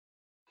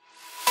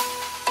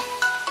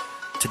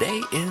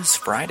Today is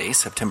Friday,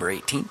 September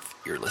 18th.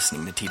 You're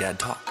listening to T-Dad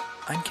Talk.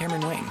 I'm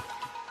Cameron Wayne.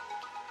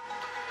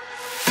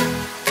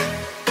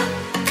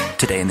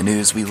 Today in the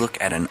news, we look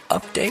at an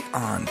update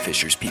on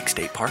Fisher's Peak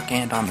State Park,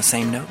 and on the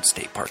same note,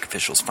 state park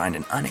officials find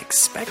an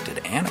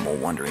unexpected animal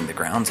wandering the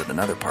grounds at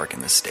another park in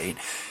the state.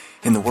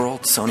 In the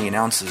world, Sony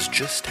announces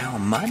just how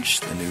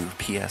much the new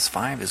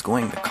PS5 is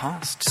going to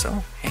cost,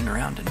 so hang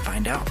around and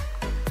find out.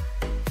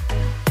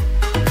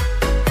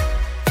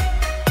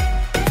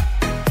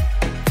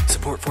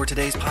 Support for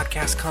today's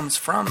podcast comes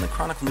from the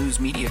Chronicle News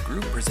Media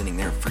Group, presenting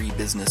their free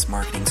business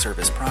marketing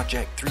service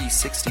Project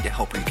 360 to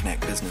help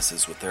reconnect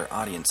businesses with their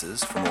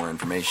audiences. For more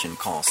information,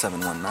 call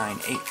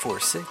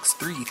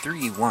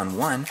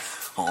 719-846-3311.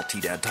 All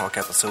T-Dad Talk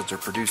episodes are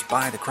produced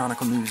by the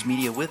Chronicle News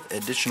Media with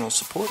additional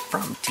support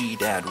from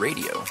T-Dad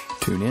Radio.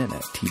 Tune in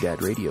at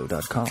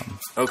tdadradio.com.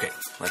 Okay,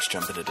 let's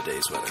jump into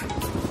today's weather.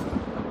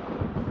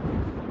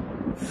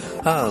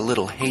 A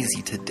little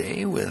hazy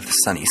today with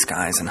sunny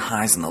skies and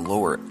highs in the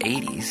lower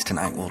 80s.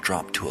 Tonight will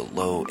drop to a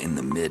low in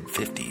the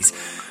mid-50s.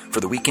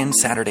 For the weekend,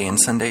 Saturday and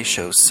Sunday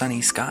shows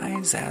sunny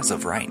skies as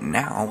of right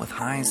now with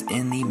highs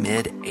in the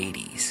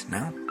mid-80s.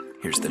 Now,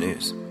 here's the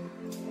news.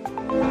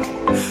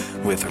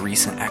 With a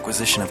recent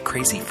acquisition of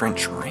Crazy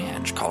French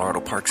Ranch,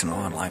 Colorado Parks and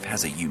Wildlife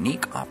has a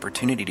unique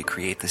opportunity to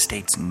create the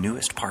state's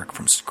newest park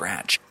from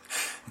scratch.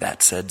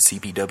 That said,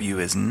 CPW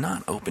is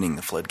not opening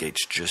the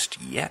floodgates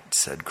just yet,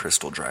 said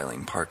Crystal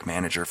Dreiling, park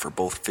manager for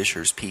both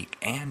Fisher's Peak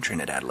and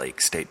Trinidad Lake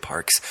State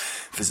Parks.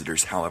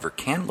 Visitors, however,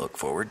 can look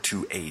forward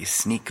to a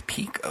sneak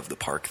peek of the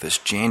park this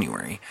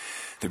January.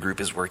 The group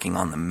is working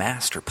on the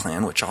master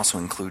plan, which also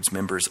includes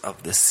members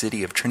of the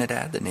City of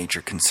Trinidad, the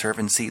Nature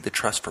Conservancy, the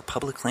Trust for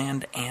Public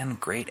Land, and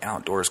Great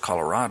Outdoors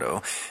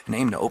Colorado, and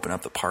aim to open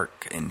up the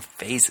park in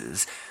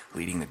phases.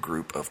 Leading the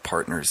group of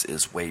partners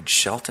is Wade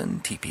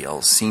Shelton,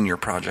 TPL's senior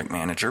project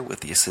manager,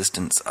 with the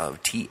assistance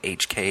of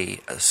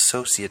THK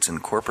Associates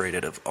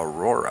Incorporated of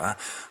Aurora,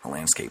 a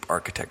landscape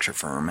architecture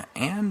firm,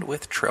 and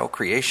with trail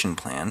creation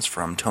plans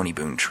from Tony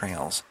Boone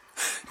Trails.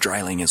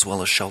 Dreiling, as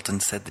well as Shelton,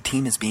 said the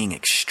team is being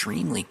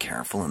extremely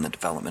careful in the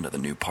development of the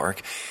new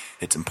park.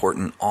 It's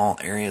important all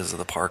areas of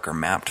the park are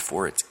mapped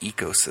for its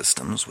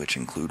ecosystems, which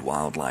include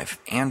wildlife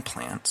and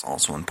plants.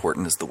 Also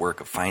important is the work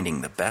of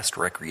finding the best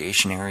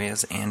recreation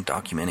areas and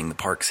documenting the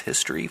park's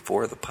history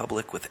for the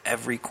public, with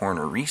every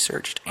corner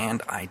researched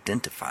and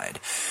identified.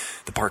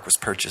 The park was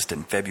purchased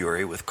in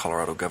February, with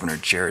Colorado Governor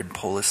Jared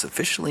Polis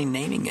officially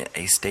naming it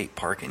a state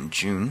park in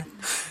June.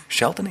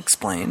 Shelton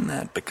explained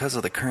that because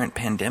of the current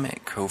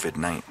pandemic,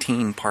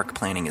 COVID-19, park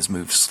planning has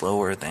moved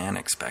slower than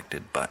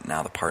expected, but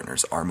now the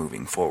partners are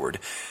moving forward.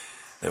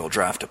 They will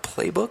draft a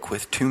playbook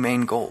with two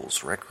main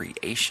goals,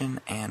 recreation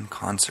and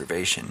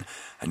conservation.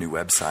 A new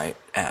website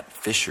at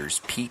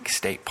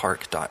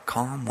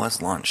fisherspeakstatepark.com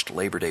was launched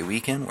Labor Day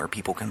weekend, where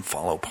people can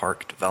follow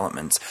park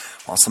developments.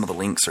 While some of the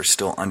links are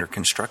still under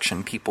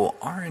construction, people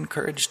are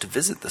encouraged to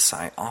visit the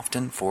site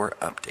often for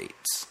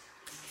updates.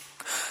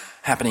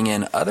 Happening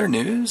in other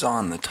news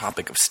on the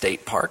topic of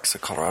state parks, a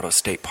Colorado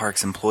State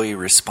Parks employee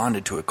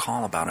responded to a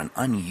call about an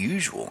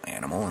unusual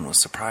animal and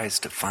was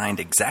surprised to find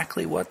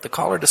exactly what the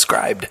caller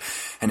described: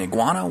 an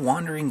iguana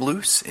wandering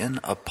loose in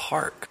a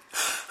park.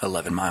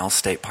 11 Mile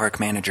State Park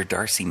manager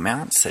Darcy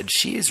Mount said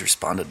she has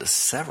responded to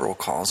several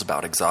calls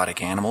about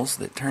exotic animals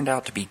that turned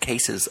out to be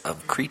cases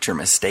of creature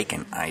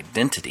mistaken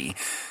identity,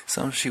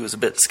 so she was a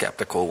bit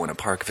skeptical when a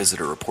park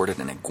visitor reported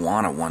an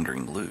iguana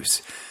wandering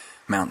loose.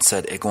 Mount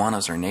said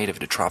iguanas are native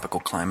to tropical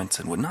climates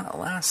and would not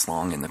last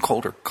long in the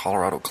colder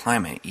Colorado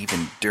climate,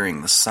 even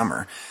during the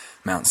summer.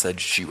 Mount said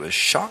she was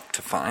shocked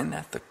to find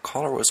that the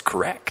caller was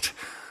correct.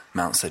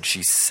 Mount said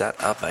she set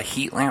up a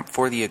heat lamp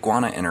for the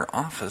iguana in her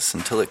office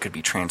until it could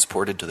be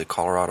transported to the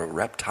Colorado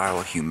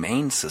Reptile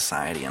Humane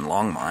Society in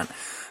Longmont.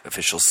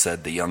 Officials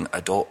said the young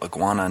adult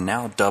iguana,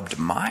 now dubbed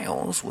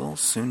Miles, will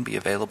soon be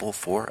available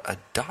for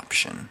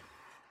adoption.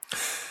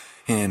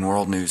 In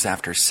world news,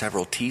 after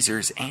several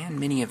teasers and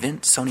mini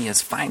events, Sony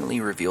has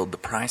finally revealed the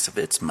price of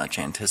its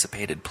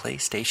much-anticipated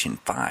PlayStation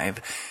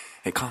 5.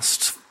 It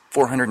costs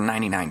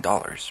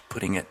 $499,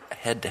 putting it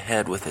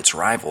head-to-head with its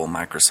rival,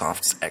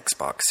 Microsoft's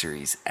Xbox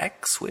Series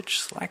X,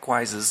 which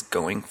likewise is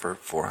going for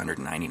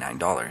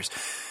 $499.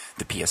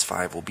 The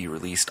PS5 will be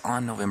released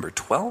on November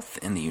 12th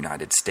in the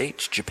United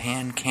States,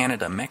 Japan,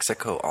 Canada,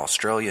 Mexico,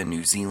 Australia,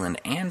 New Zealand,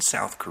 and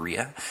South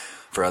Korea.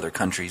 For other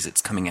countries,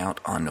 it's coming out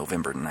on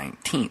November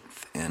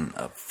 19th. In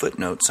a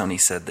footnote, Sony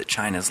said that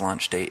China's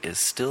launch date is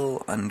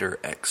still under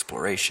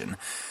exploration.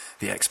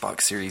 The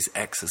Xbox Series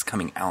X is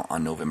coming out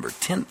on November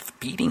 10th,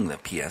 beating the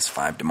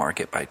PS5 to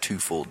market by 2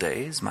 full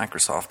days.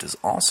 Microsoft is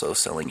also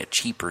selling a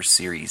cheaper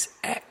Series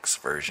X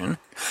version.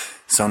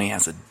 Sony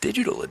has a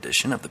digital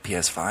edition of the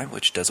PS5,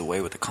 which does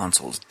away with the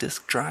console's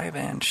disk drive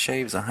and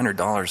shaves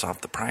 $100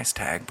 off the price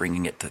tag,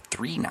 bringing it to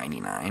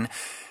 $399.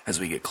 As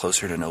we get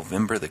closer to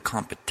November, the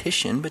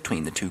competition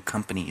between the two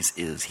companies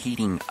is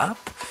heating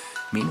up.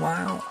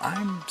 Meanwhile,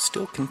 I'm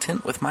still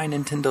content with my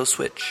Nintendo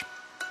Switch.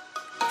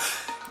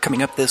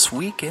 Coming up this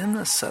weekend,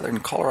 the Southern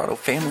Colorado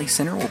Family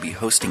Center will be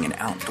hosting an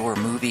outdoor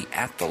movie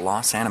at the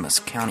Los Animas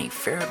County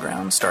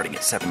Fairgrounds starting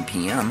at 7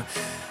 p.m.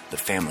 The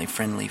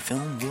family-friendly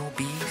film will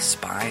be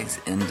Spies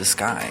in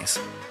Disguise.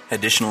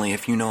 Additionally,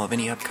 if you know of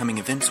any upcoming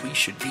events we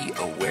should be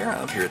aware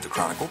of here at the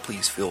Chronicle,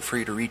 please feel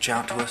free to reach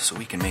out to us so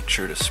we can make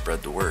sure to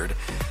spread the word.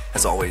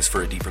 As always,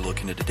 for a deeper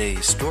look into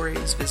today's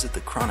stories, visit the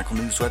Chronicle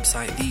News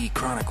website,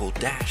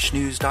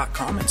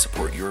 thechronicle-news.com, and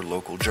support your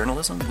local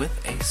journalism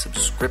with a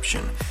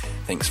subscription.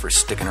 Thanks for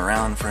sticking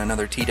around for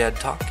another T-Dad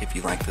Talk. If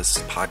you like this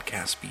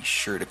podcast, be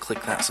sure to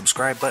click that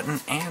subscribe button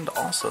and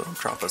also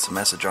drop us a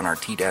message on our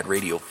T-Dad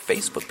Radio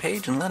Facebook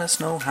page and let us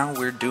know how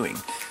we're doing.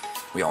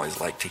 We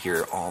always like to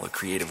hear all the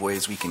creative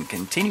ways we can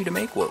continue to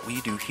make what we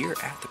do here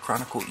at the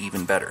Chronicle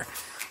even better.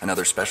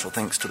 Another special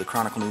thanks to the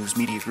Chronicle News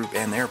Media Group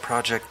and their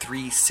Project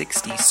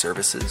 360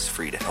 services,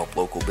 free to help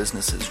local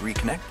businesses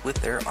reconnect with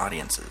their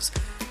audiences.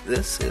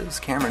 This is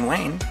Cameron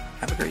Wayne.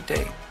 Have a great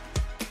day.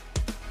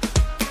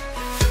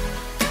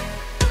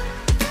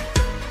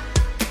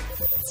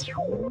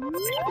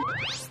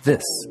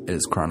 This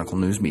is Chronicle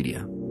News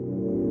Media.